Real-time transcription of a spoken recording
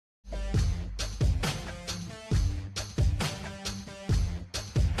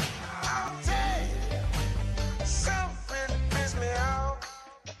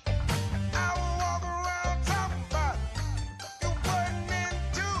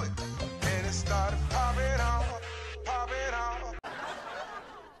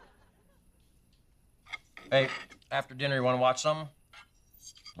Hey, after dinner, you want to watch something?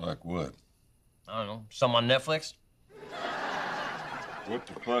 Like what? I don't know, something on Netflix? What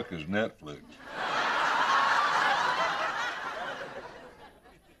the fuck is Netflix?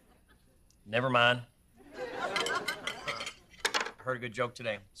 Never mind. I heard a good joke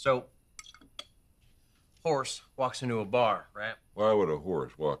today. So, horse walks into a bar, right? Why would a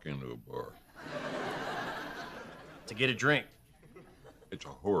horse walk into a bar? To get a drink. It's a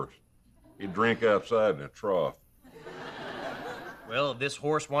horse. He'd drink outside in a trough. Well, this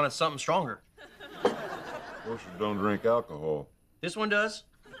horse wanted something stronger. Horses don't drink alcohol. This one does.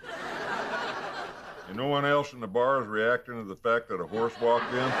 And no one else in the bar is reacting to the fact that a horse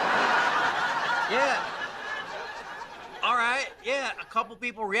walked in? Yeah. All right, yeah, a couple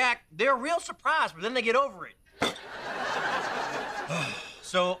people react. They're real surprised, but then they get over it.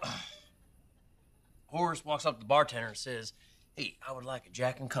 So, horse walks up to the bartender and says, "Hey, I would like a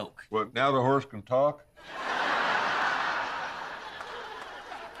Jack and Coke." What, now the horse can talk?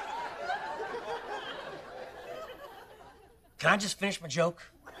 Can I just finish my joke?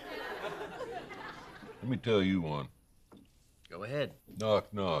 Let me tell you one. Go ahead.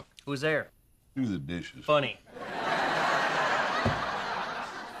 Knock, knock. Who's there? Do the dishes. Funny.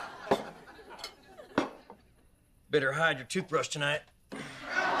 Better hide your toothbrush tonight.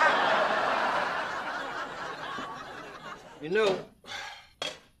 You know,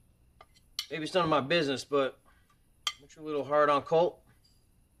 maybe it's none of my business, but aren't you a little hard on Colt?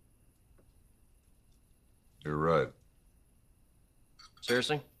 You're right.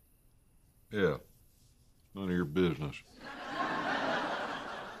 Seriously? Yeah. None of your business.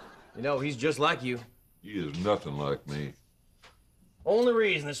 You know, he's just like you. He is nothing like me. Only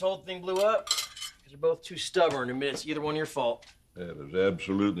reason this whole thing blew up is you're both too stubborn to admit it's either one of your fault. That is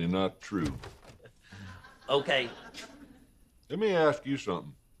absolutely not true. Okay. Let me ask you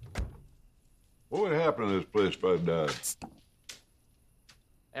something. What would happen to this place if I died?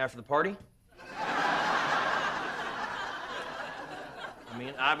 After the party? I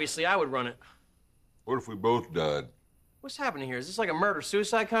mean, obviously I would run it. What if we both died? What's happening here? Is this like a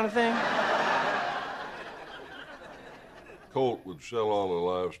murder-suicide kind of thing? Colt would sell all the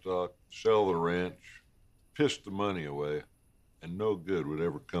livestock, sell the ranch, piss the money away, and no good would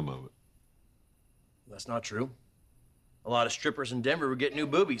ever come of it. That's not true. A lot of strippers in Denver would get new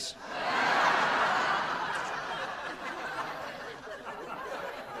boobies.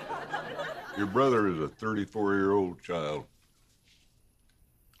 Your brother is a 34-year-old child.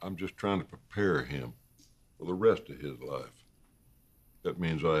 I'm just trying to prepare him for the rest of his life. That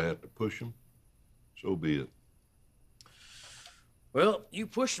means I have to push him. So be it. Well, you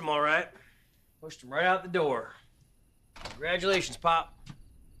pushed him all right. Pushed him right out the door. Congratulations, Pop.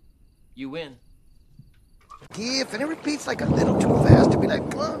 You win. If and it repeats like a little too fast to be like,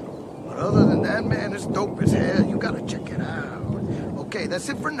 huh? But other than that, man, it's dope as hell. You gotta check it out. Okay, that's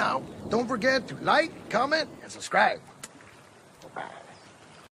it for now. Don't forget to like, comment, and subscribe. Bye.